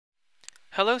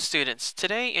Hello students,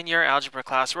 today in your algebra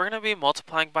class we're going to be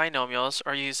multiplying binomials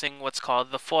or using what's called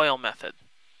the FOIL method.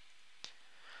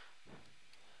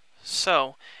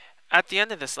 So, at the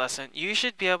end of this lesson, you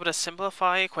should be able to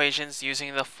simplify equations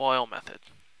using the FOIL method.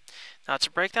 Now to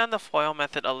break down the FOIL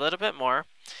method a little bit more,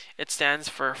 it stands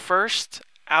for first,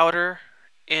 outer,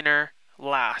 inner,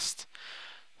 last.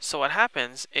 So what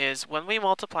happens is when we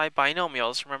multiply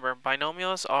binomials, remember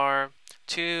binomials are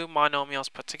two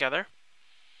monomials put together.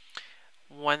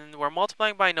 When we're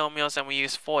multiplying binomials and we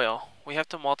use FOIL, we have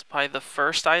to multiply the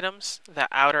first items, the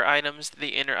outer items, the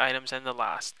inner items, and the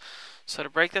last. So to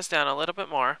break this down a little bit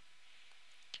more,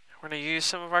 we're going to use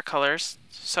some of our colors.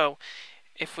 So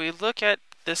if we look at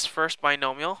this first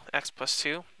binomial, x plus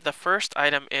 2, the first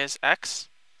item is x,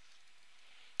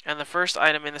 and the first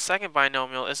item in the second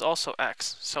binomial is also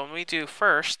x. So when we do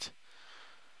first,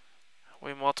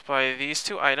 we multiply these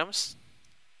two items.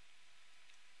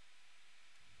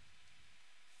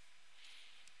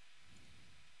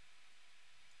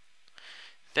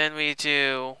 Then we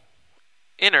do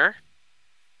inner,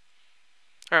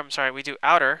 or I'm sorry, we do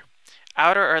outer.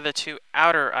 Outer are the two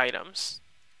outer items.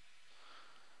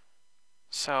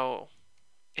 So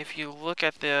if you look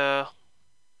at the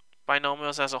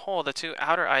binomials as a whole, the two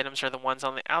outer items are the ones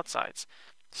on the outsides.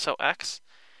 So x,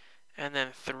 and then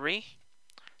 3.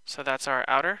 So that's our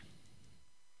outer.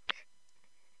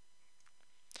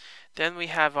 Then we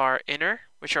have our inner,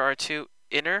 which are our two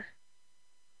inner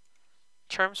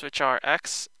terms, which are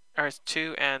x, or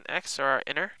 2 and x are our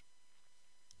inner.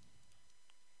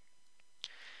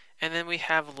 And then we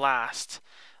have last.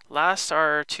 Last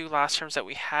are our two last terms that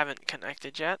we haven't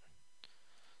connected yet.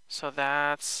 So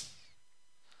that's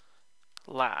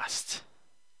last.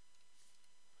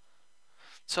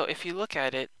 So if you look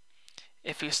at it,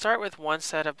 if you start with one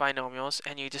set of binomials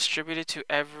and you distribute it to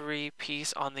every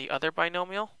piece on the other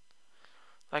binomial,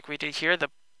 like we did here, the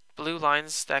blue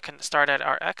lines that can start at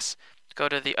our x go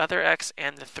to the other x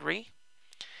and the 3,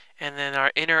 and then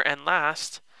our inner and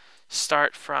last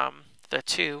start from the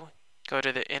 2, go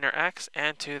to the inner x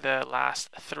and to the last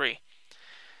 3.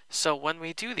 So when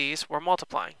we do these, we're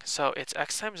multiplying. So it's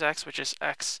x times x, which is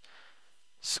x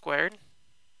squared,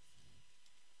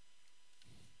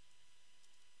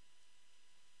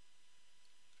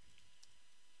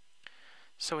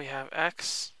 so we have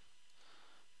x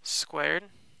squared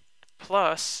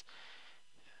plus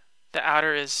the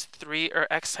outer is 3, or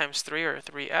x times 3, or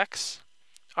 3x.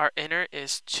 Our inner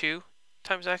is 2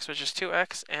 times x, which is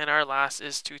 2x, and our last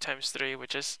is 2 times 3,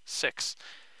 which is 6.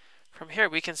 From here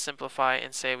we can simplify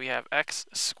and say we have x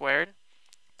squared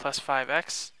plus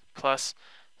 5x plus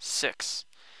 6.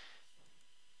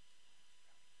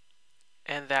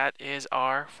 And that is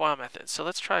our FOIL method. So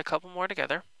let's try a couple more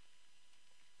together.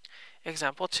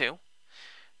 Example 2.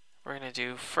 We're going to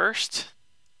do first,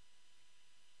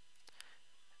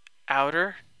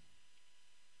 outer,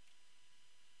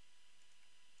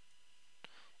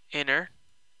 inner,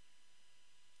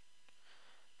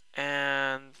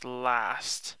 and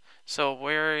last. So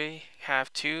we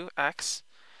have 2x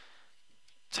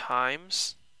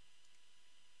times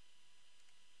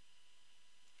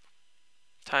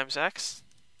x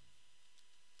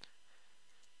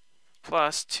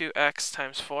plus 2x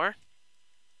times 4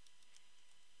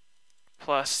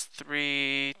 plus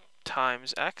 3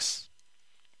 times x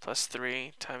plus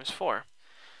 3 times 4.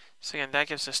 So again, that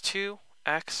gives us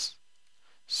 2x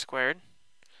squared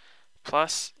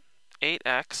plus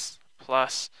 8x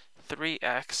plus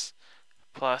 3x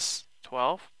plus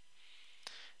 12.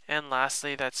 And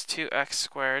lastly, that's 2x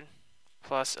squared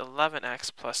plus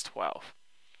 11x plus 12.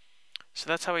 So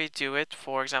that's how we do it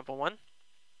for example 1.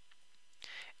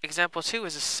 Example 2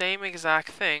 is the same exact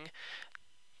thing.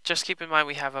 Just keep in mind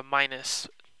we have a minus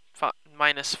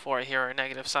 4 here, or a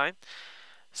negative sign.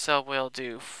 So we'll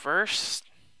do first,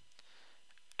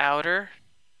 outer,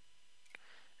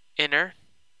 inner,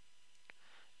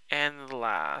 and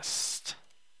last.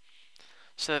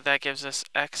 So that gives us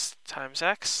x times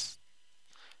x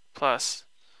plus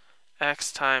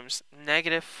x times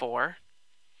negative 4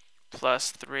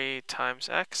 plus 3 times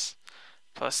x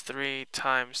plus 3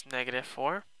 times negative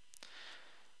 4,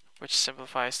 which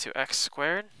simplifies to x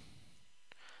squared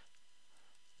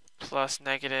plus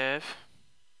negative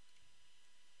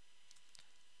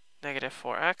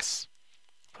 4x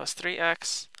plus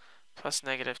 3x plus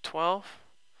negative 12,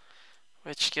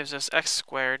 which gives us x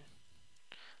squared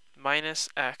minus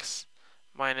x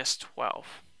minus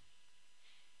 12.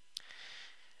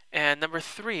 And number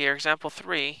 3, or example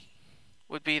 3,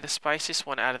 would be the spiciest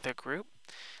one out of the group.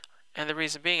 And the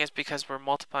reason being is because we're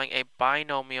multiplying a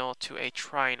binomial to a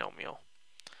trinomial.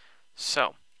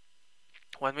 So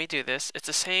when we do this, it's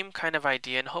the same kind of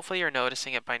idea, and hopefully you're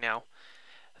noticing it by now.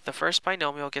 The first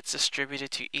binomial gets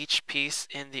distributed to each piece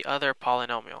in the other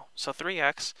polynomial. So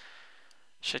 3x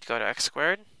should go to x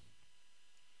squared.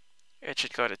 It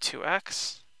should go to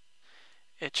 2x.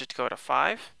 It should go to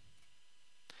 5.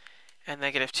 And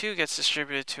negative 2 gets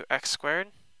distributed to x squared,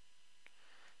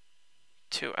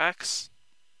 2x,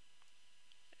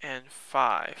 and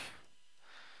 5.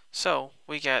 So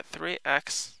we get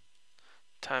 3x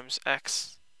times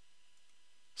x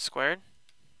squared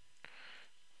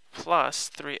plus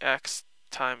 3x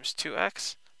times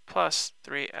 2x plus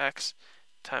 3x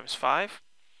times 5.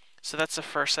 So that's the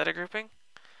first set of grouping,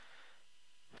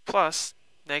 plus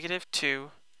negative 2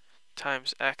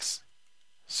 times x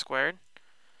squared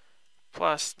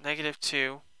plus negative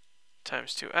 2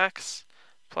 times 2x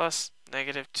plus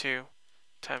negative 2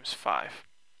 times 5.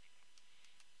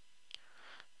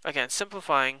 Again,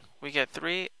 simplifying, we get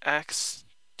 3x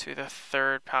to the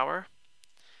third power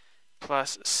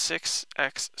plus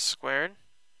 6x squared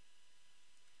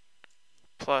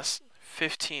plus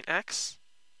 15x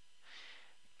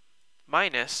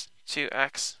minus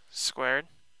 2x squared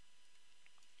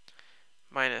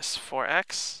minus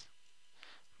 4x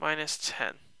minus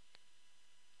 10.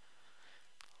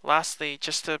 Lastly,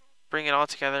 just to bring it all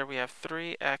together, we have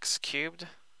 3x cubed.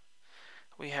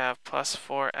 We have plus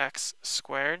 4x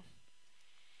squared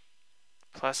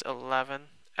plus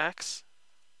 11x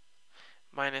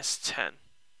minus 10.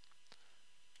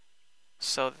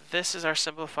 So this is our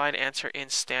simplified answer in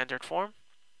standard form.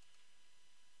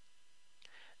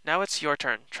 Now it's your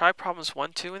turn. Try problems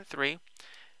 1, 2, and 3.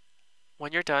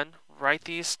 When you're done, write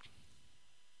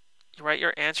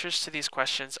your answers to these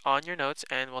questions on your notes,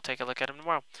 and we'll take a look at them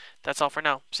tomorrow. That's all for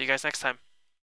now. See you guys next time.